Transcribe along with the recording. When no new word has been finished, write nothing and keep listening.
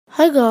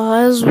Hi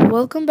guys,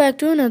 welcome back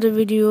to another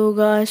video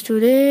guys.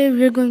 Today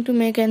we're going to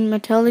make a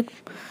metallic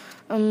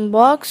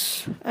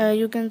box,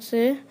 you can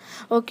say.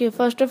 Okay,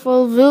 first of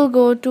all we'll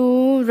go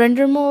to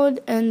render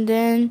mode, and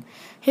then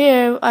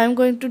here I'm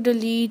going to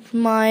delete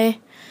my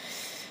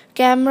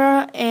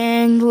camera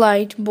and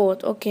light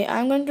both. Okay,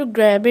 I'm going to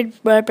grab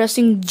it by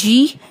pressing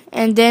G,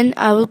 and then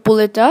I will pull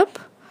it up.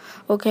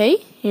 Okay,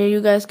 here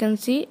you guys can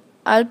see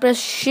I'll press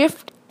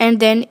shift and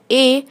then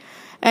A,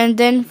 and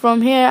then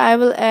from here I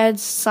will add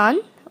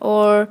sun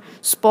or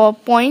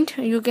spot point.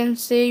 You can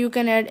say, you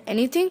can add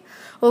anything.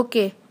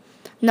 Okay,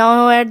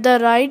 now at the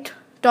right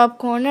top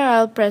corner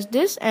I'll press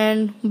this,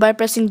 and by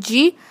pressing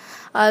G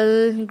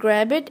I'll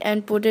grab it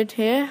and put it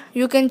here.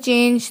 You can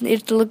change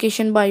its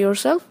location by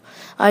yourself.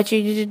 I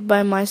changed it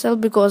by myself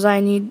because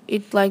I need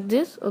it like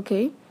this.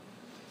 Okay,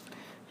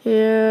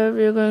 here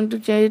we're going to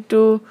change it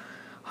to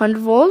 100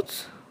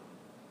 volts.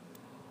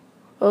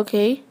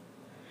 Okay,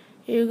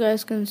 you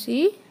guys can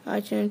see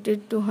I changed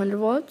it to 100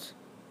 watts.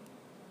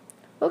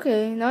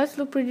 Okay, now it's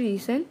look pretty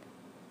decent.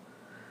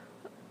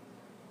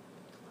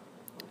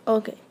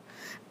 Okay,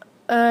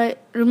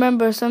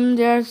 remember,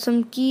 there are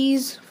some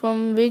keys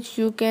from which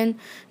you can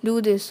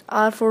do this.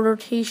 R for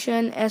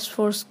rotation, S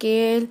for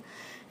scale,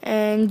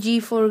 and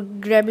G for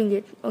grabbing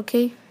it.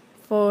 Okay,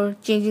 for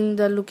changing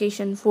the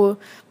location, for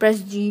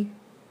press G.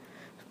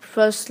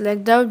 First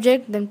select the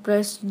object, then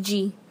press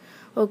G.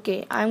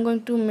 Okay, I'm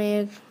going to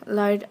make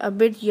light a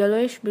bit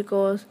yellowish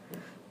because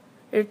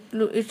it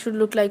should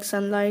look like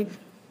sunlight.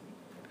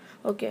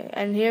 Okay,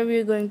 and here we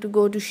are going to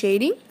go to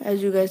shading,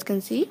 as you guys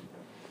can see.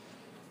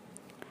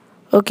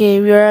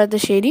 Okay, we are at the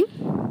shading.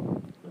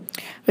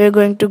 We're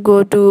going to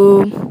go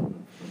to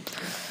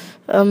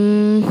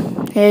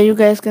here you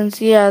guys can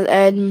see I'll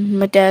add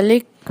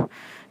metallic.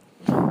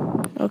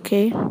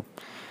 Okay,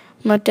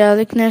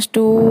 metallicness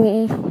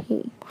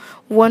to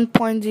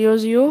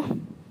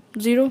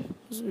 1.000,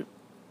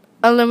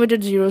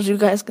 unlimited zeros, you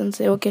guys can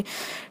say. Okay,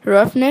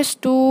 roughness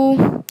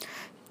to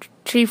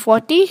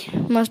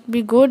 340 must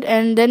be good,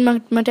 and then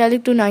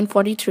metallic to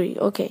 943.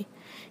 Okay,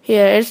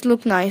 here it's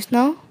look nice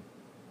now.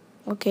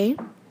 Okay,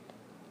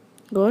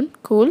 good,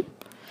 cool.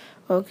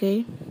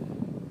 Okay,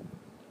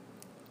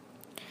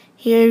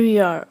 here we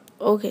are.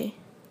 Okay,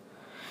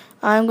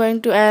 I'm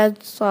going to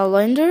add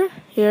cylinder.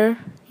 Here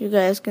you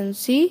guys can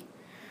see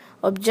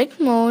object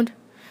mode,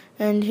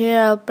 and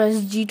here I'll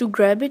press G to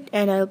grab it,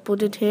 and I'll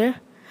put it here.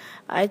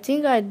 I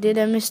think I did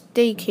a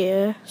mistake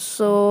here,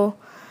 so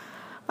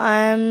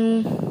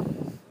I'm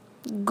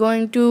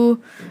going to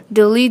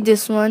delete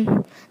this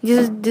one.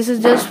 This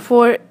is just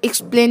for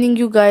explaining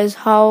you guys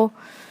how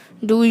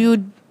do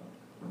you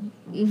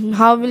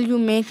how will you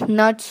make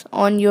nuts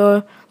on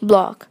your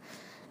block.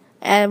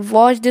 And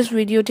watch this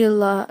video till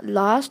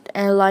last,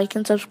 and like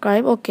and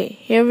subscribe. Okay,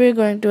 here we're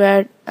going to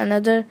add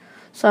another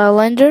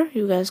cylinder,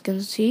 you guys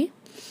can see.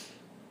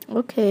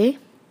 Okay,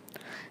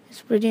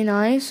 it's pretty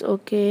nice.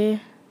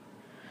 Okay,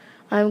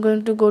 I'm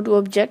going to go to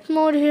object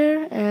mode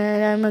here,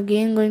 and I'm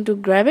again going to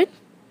grab it.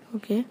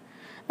 Okay,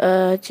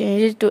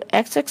 change it to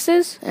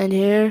x-axis, and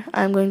here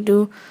I'm going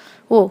to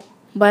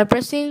by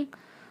pressing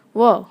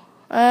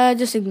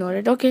just ignore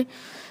it. Okay,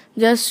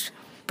 just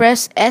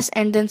press S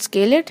and then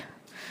scale it,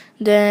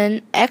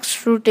 then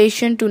X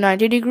rotation to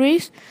 90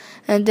 degrees,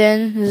 and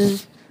then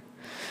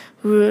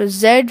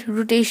Z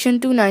rotation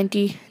to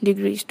 90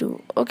 degrees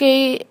too.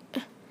 Okay,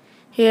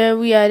 here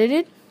we added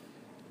it,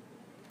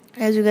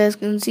 as you guys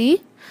can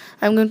see.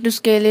 I'm going to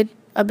scale it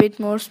a bit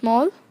more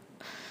small.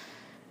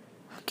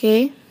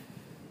 Okay,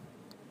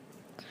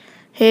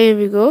 here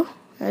we go,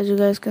 as you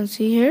guys can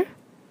see here.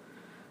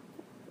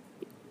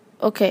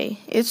 Okay,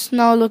 it's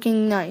now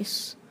looking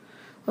nice.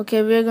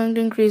 Okay, we're going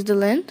to increase the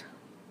length,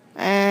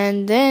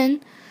 and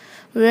then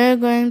we're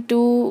going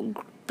to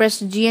press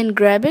G and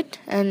grab it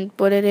and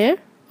put it here.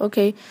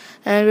 Okay,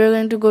 and we're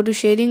going to go to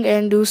shading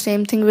and do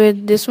same thing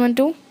with this one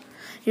too.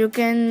 You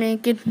can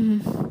make it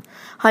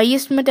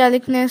highest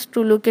metallicness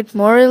to look it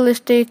more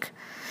realistic.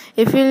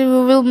 If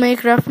you will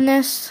make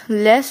roughness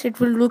less, it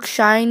will look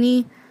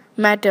shiny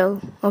metal.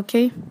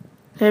 Okay,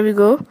 here we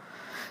go,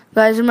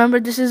 guys. Remember,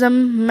 this is a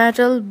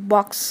metal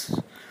box.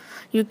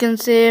 You can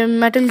say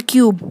metal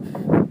cube.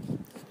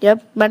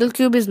 Yep, metal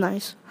cube is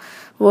nice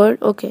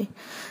word. Okay,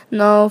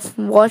 now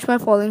watch my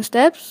following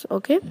steps.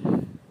 Okay,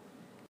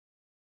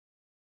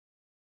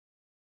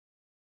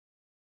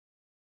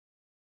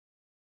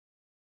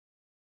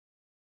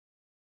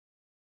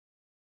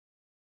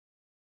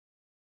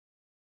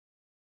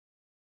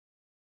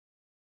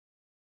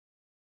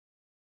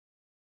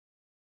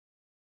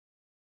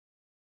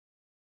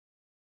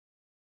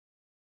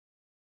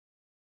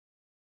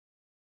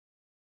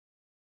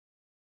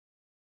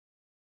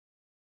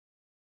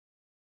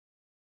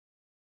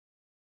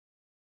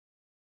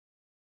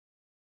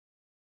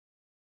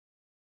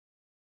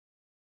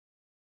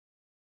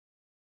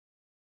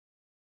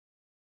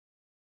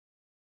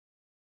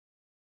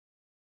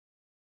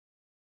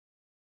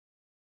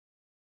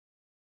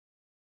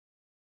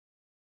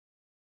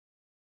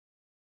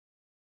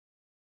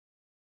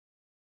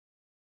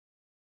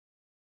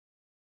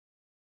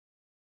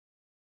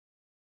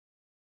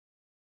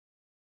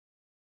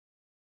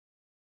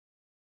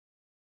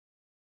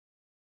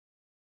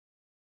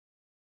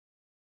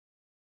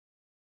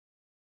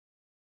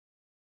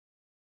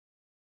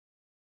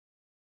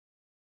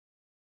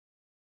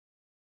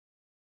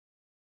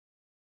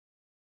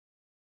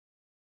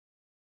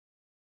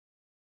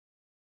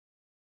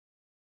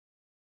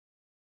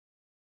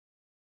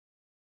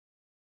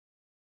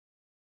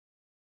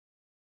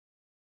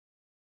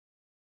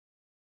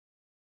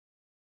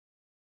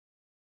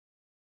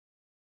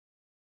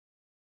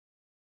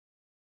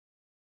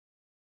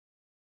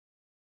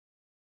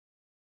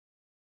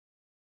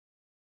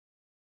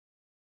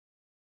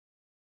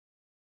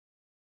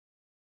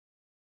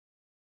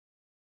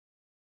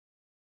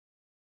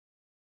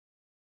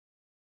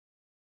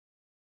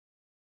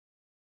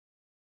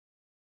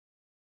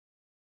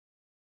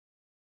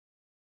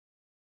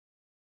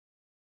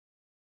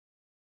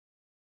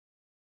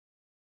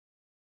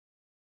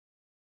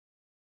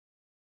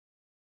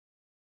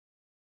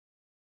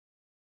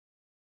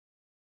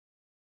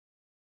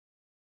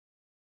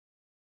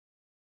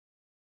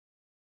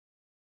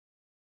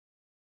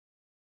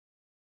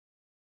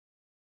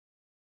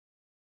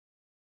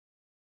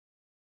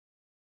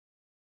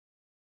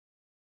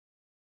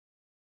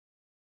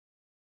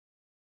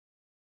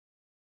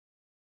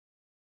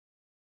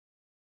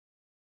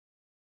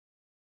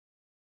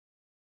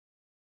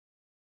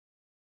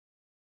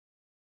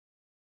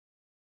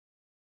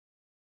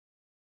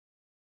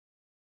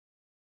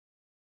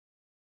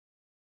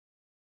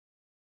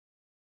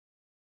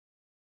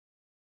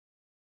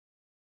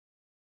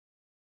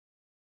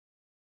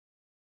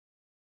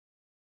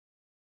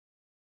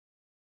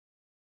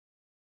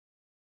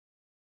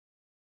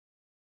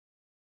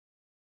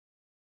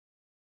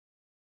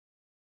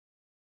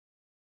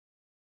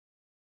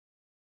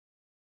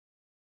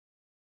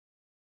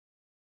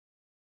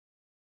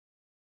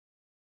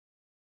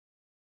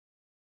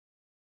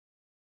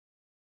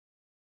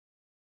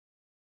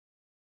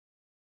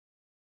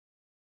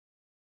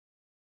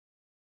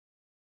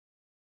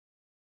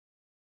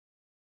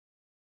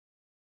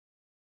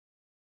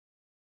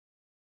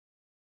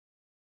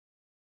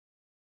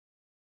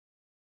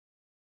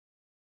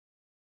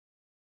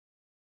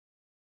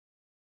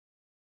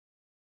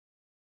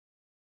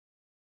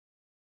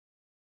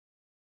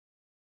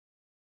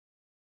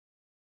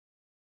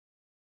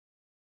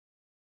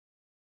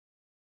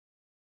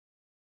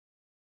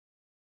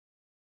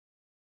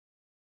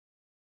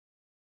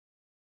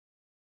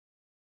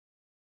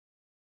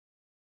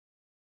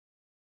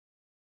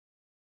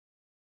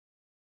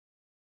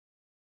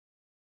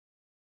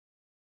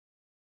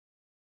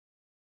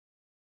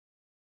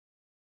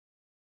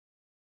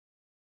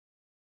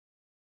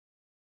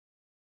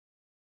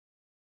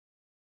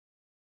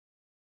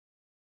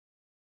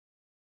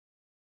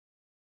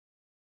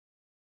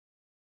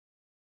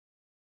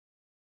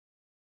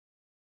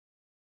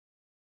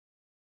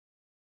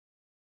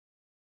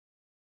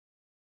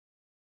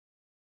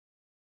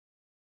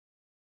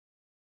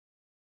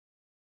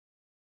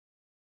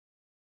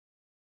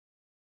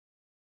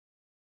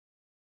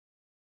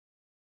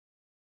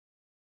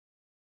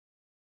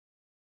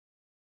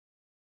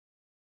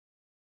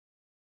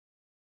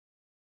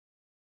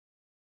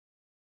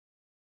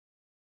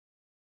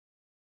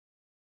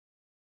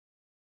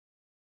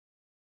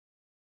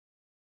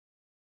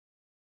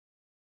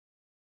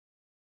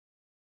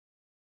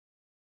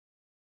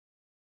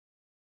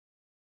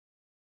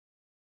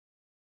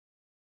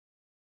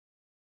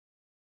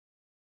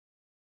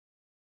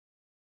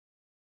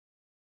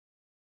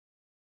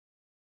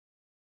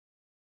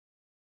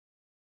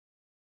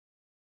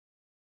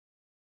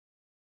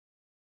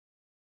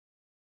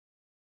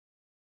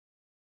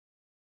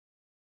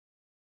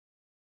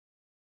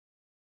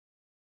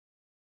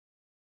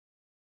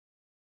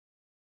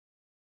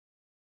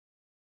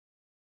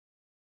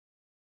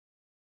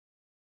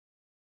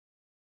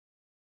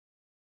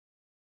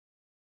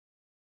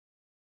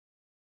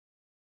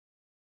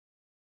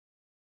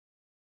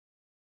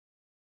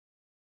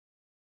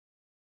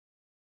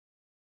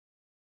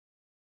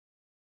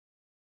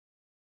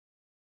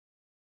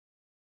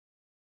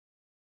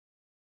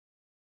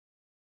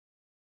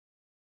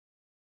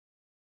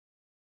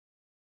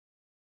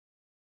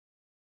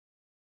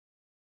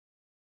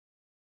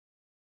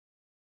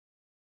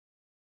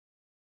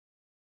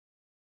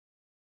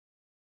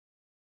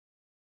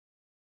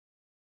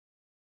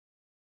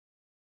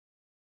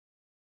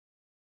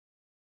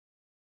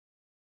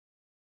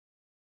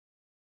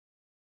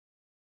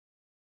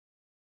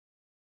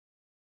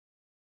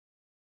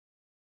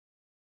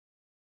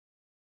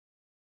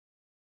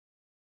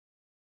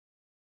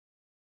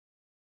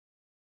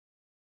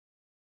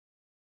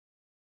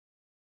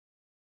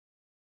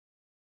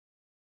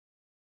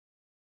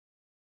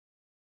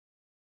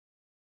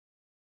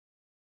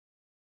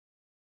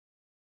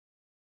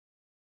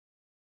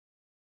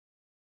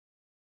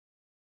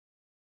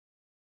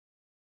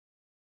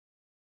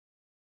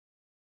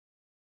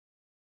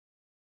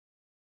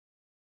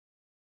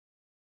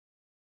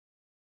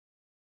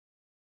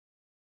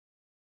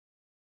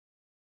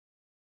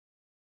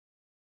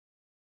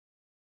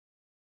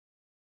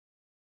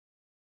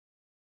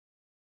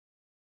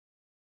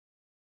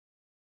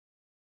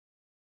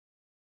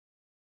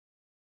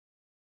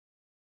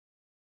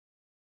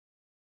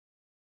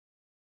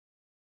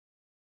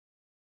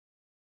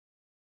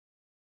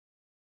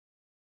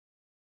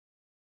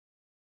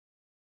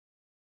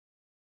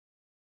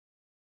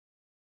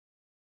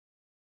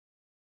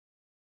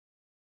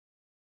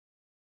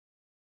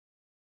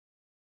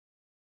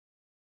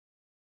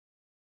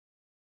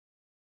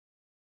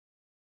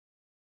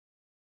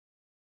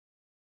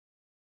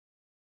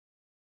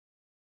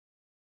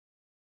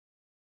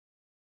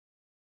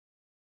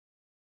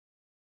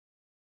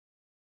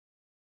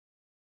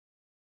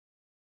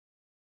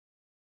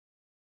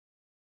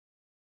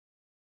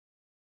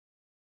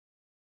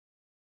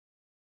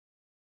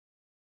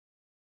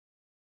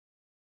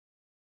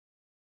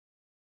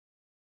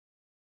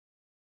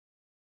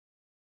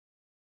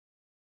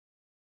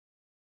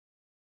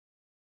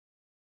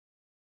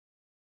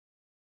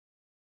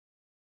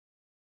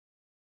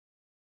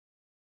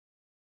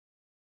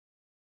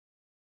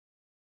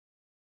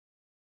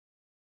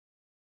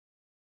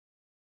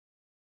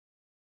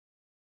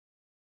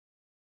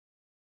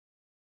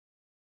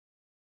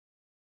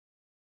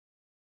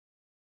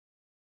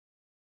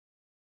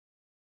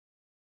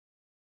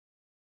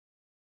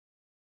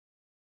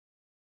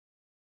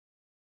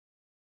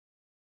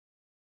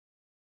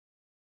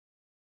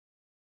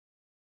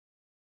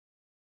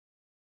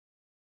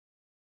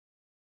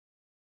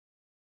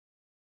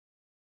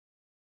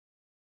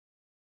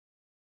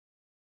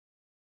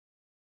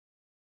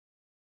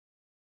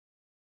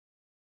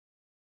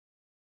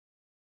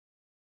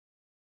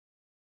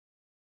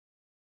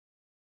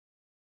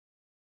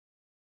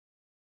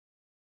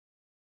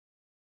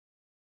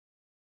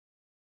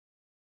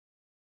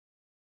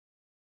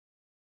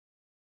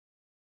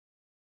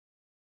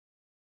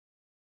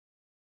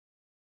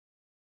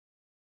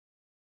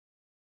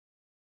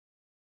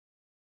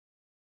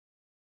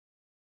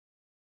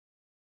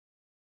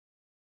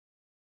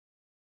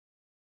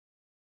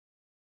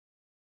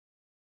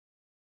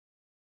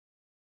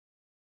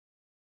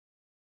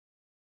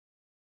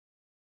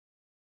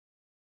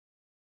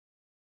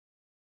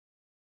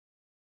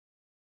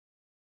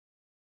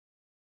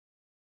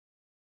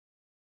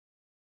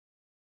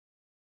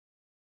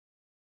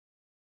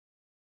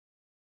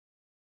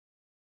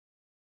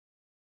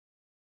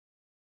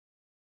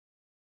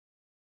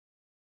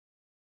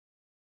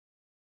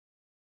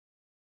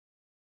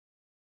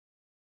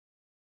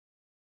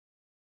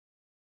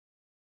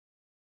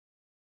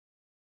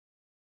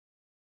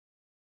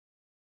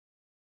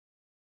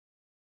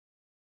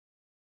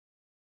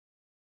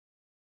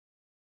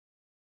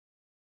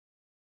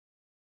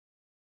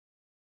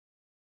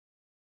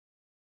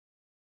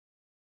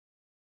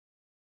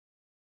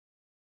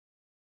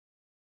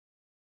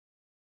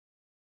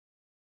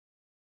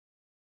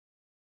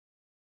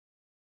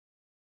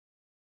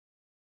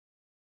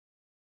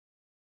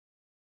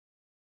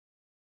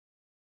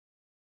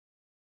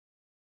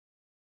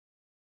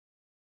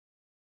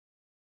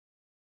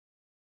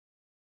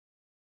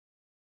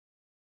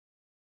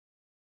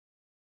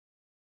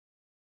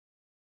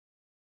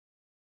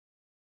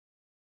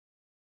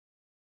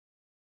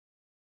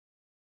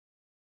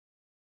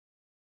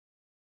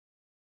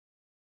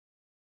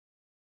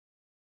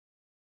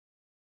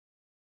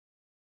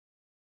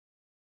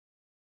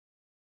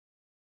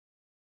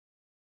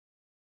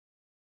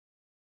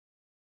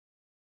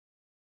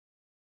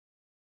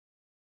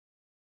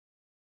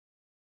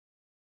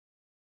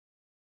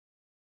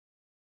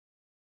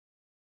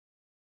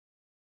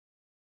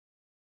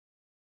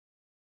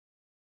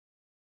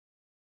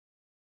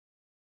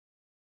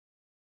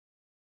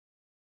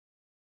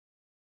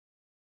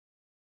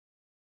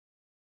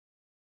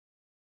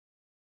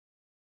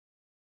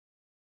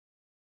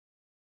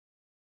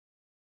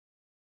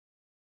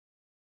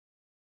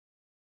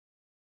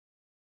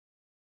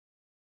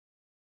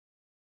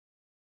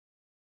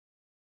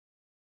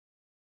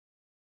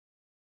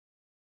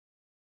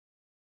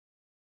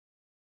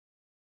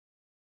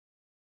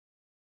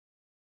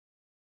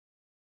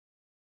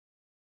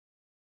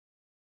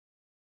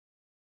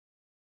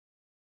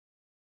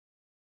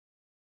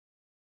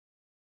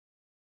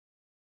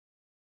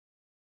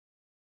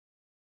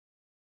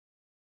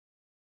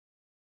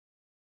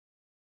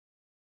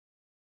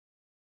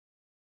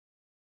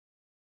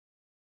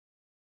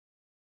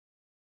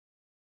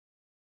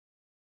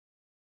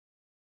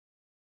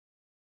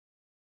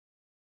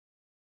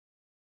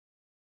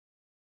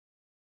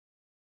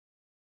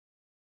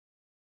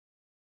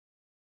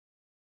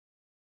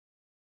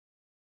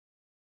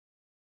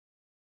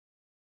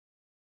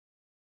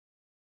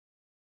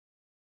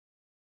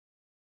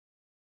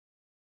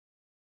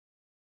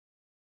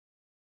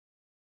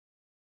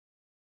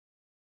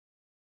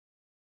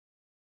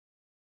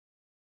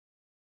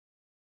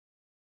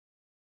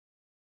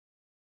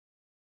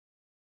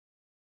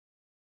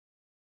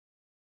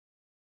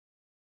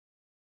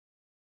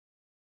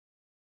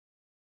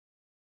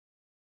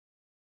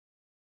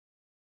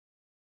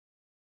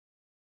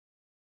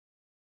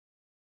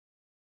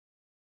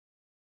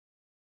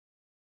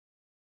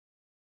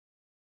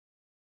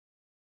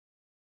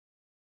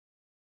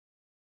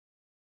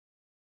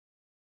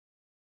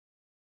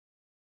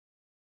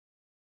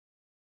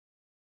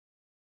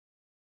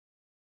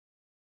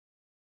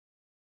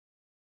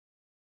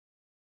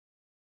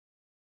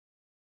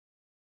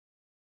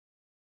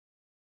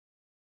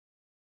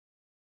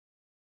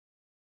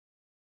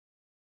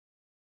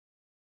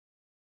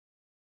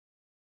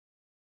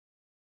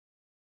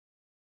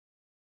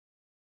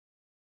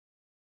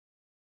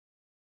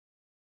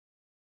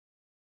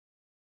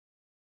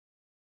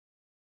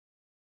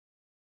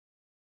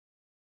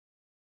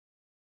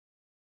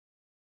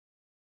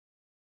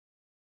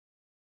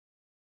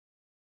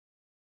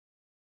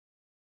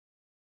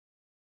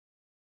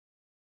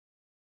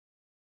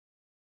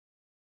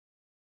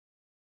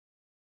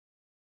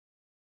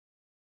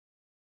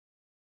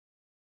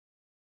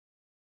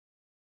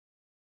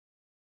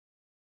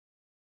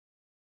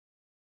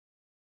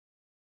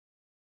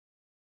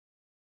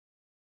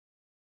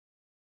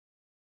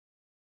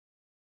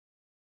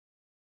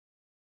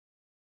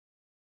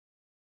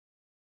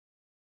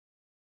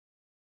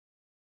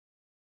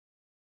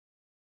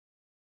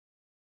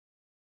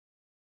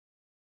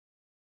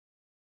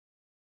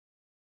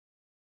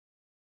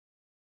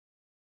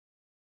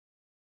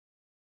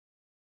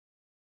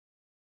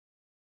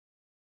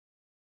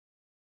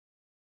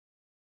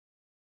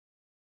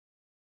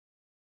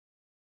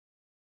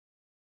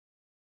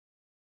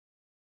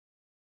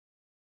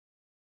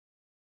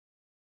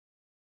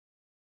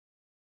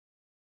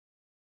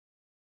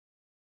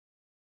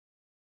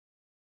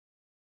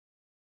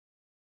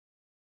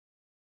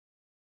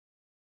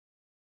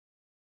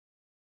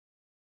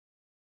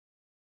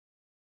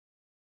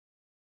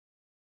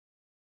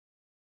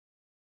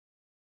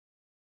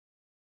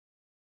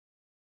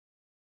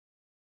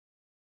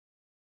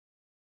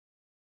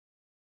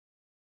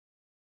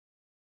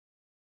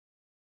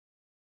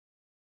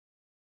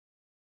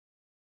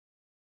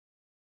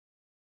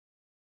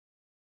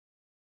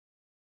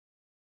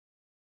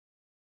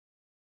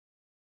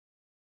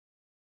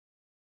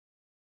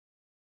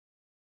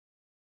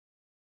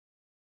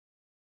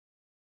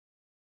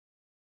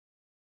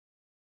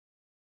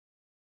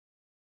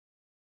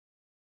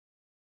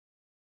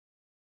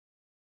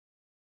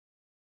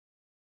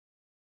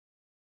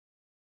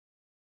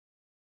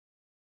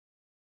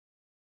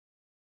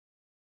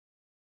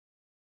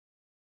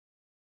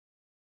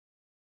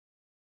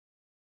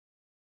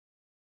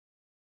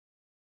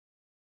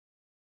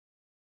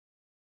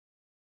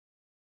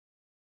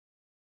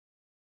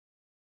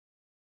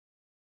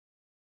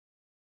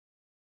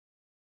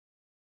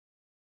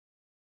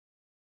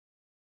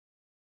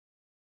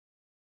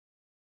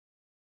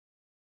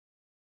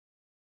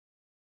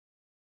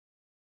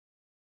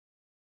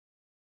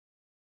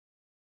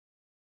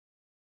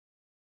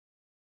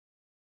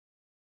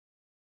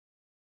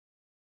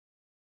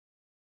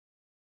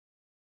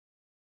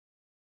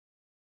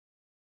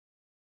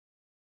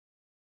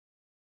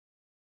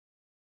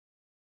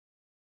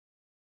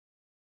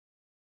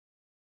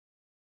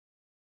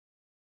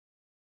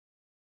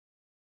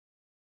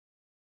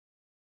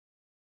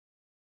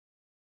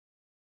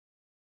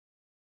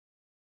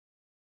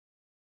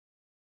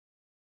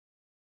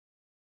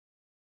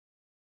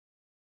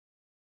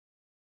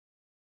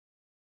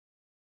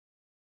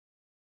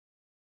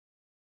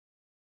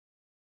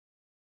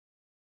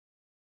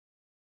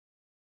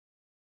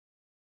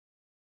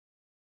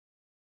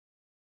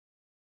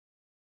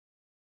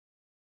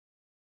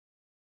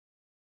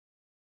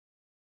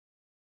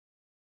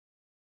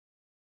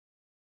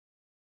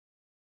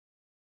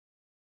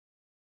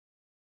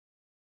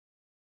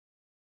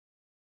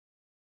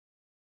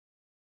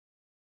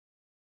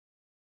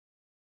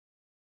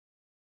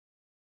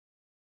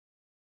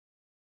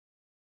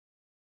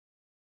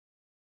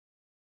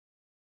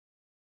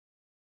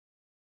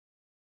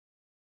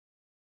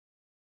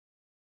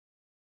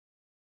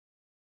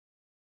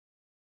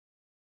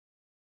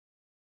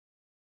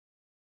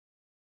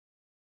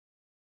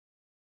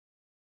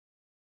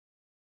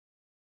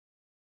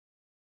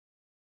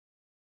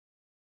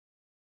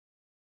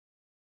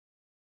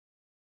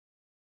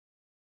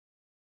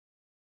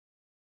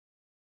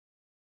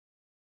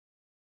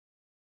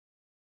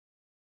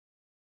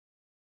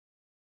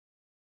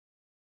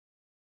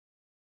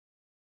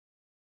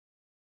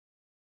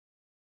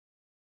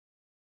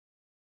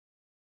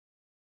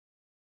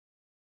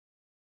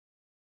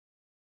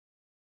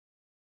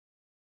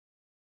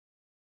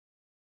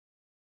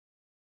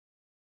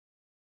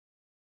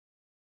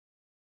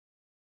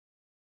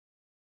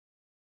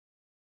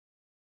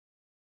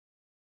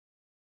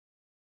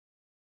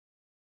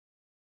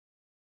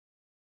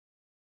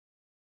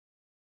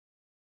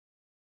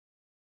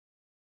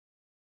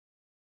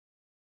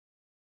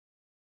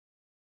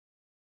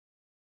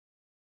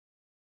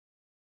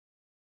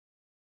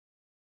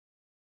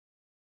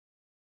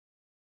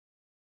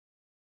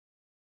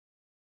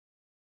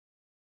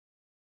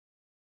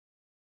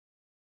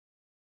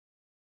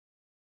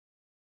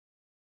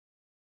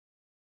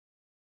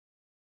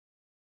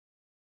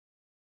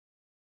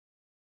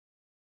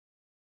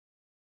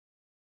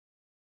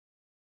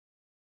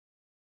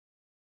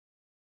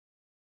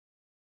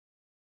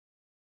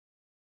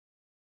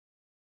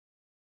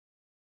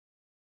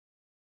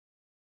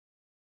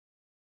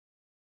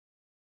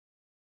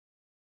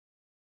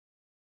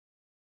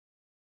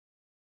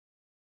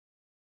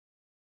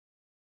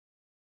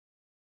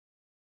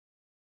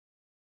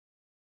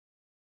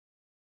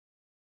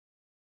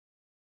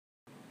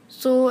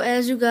 So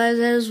as you guys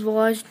has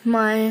watched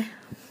my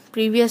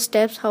previous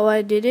steps how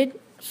I did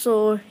it,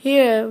 so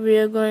here we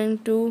are going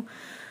to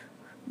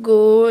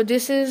go.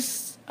 This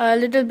is a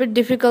little bit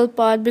difficult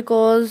part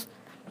because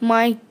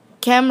my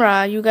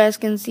camera, you guys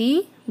can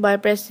see by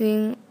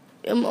pressing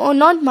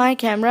not my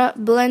camera,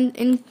 blend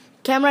in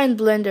camera in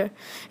Blender,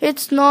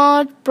 it's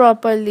not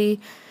properly,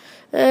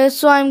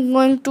 so I'm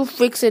going to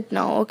fix it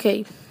now.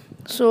 Okay,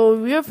 so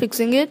we are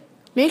fixing it.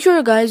 Make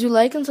sure guys you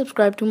like and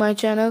subscribe to my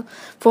channel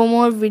for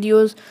more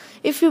videos.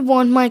 If you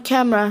want my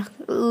camera,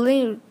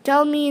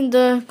 tell me in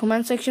the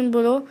comment section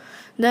below,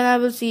 then I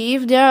will see.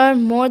 If there are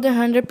more than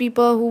 100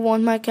 people who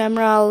want my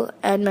camera, I'll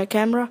add my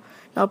camera,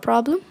 no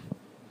problem.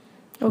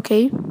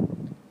 Okay,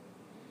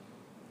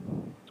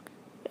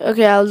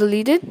 I'll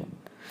delete it.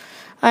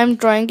 I'm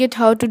trying it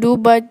how to do,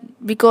 but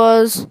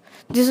because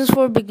this is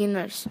for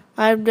beginners,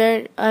 I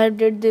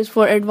did this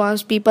for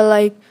advanced people,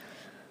 like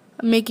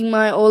making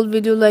my old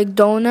video like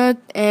donut,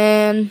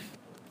 and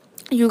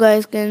you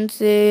guys can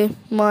say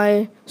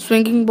my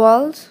swinging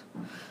balls.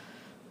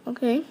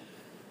 Okay,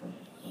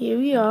 here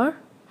we are.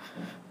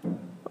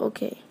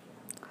 Okay,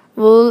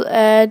 we'll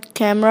add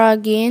camera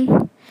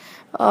again.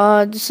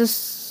 This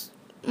is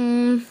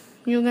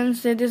you can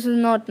say this is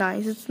not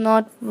nice, it's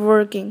not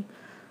working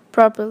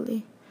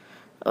properly.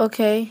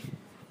 Okay,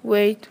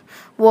 wait,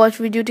 watch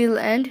video till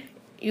end,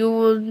 you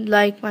will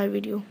like my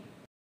video.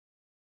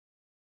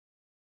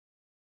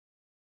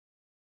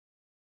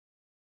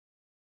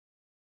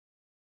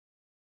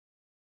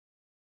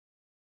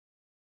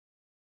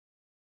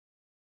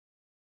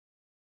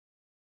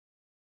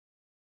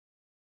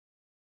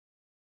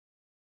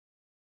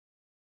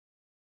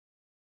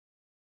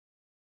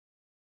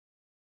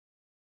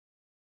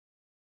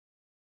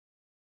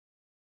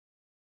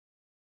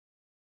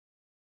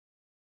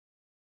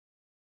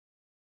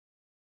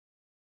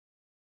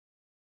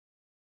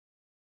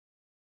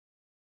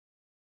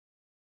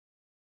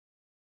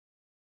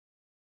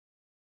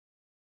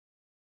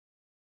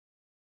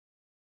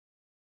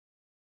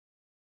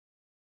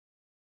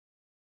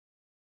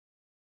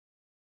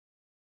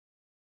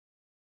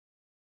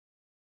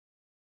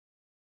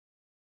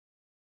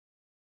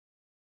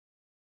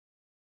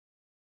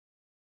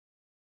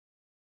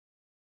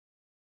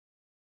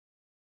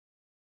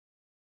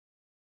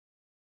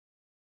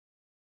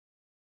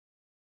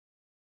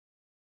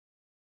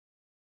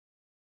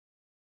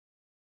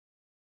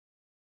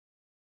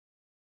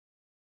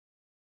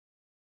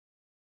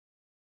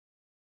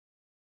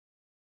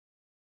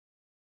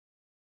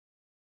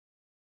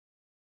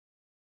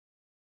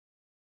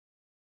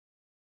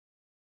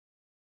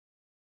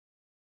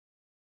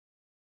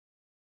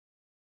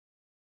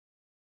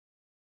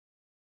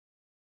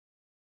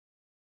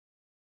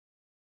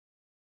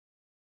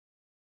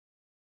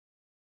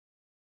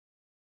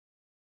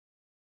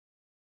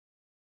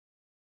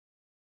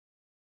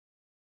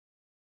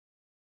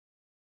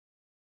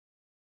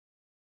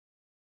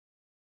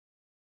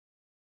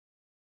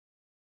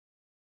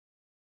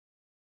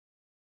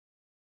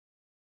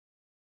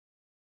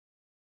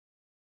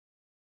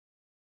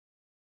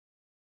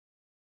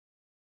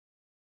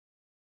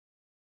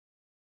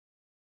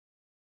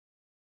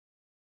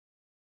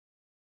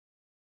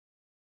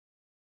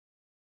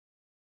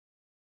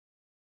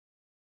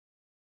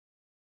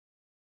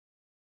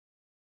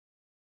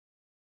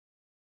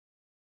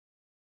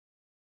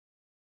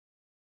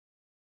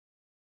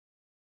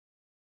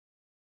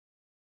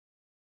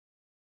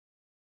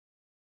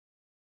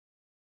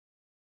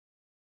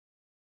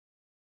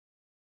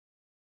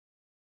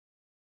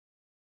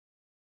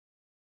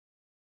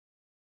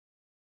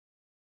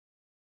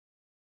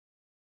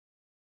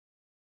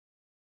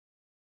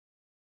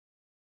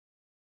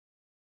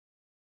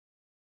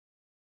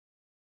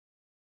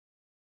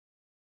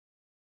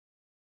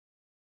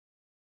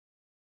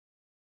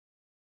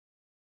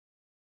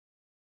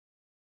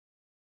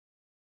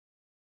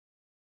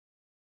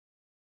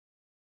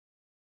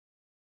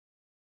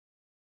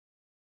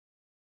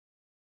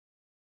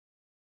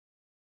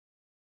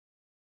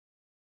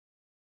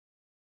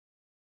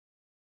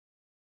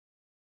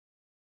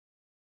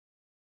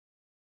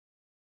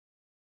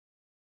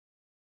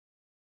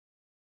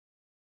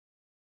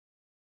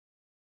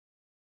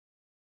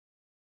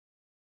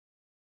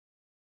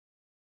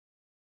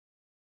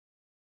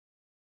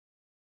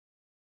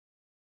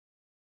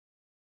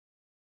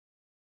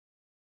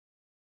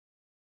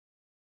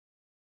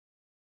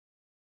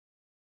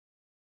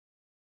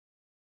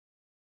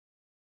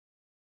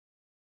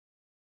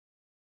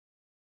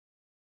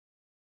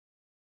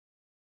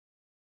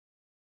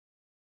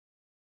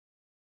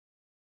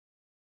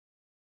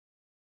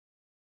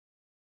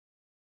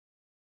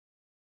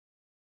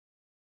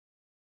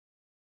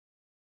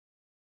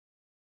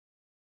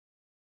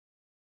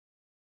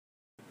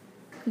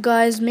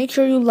 Guys, make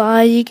sure you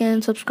like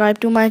and subscribe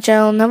to my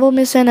channel, never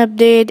miss an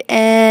update,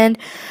 and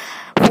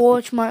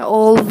watch my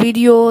old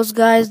videos.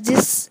 Guys,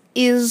 this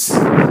is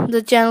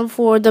the channel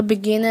for the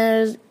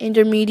beginners,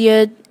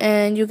 intermediate,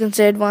 and you can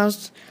say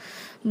advanced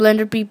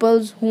Blender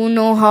peoples who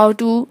know how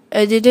to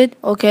edit it.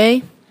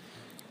 Okay,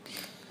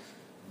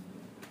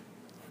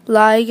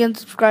 like and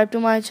subscribe to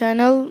my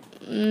channel.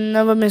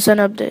 never miss an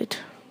update.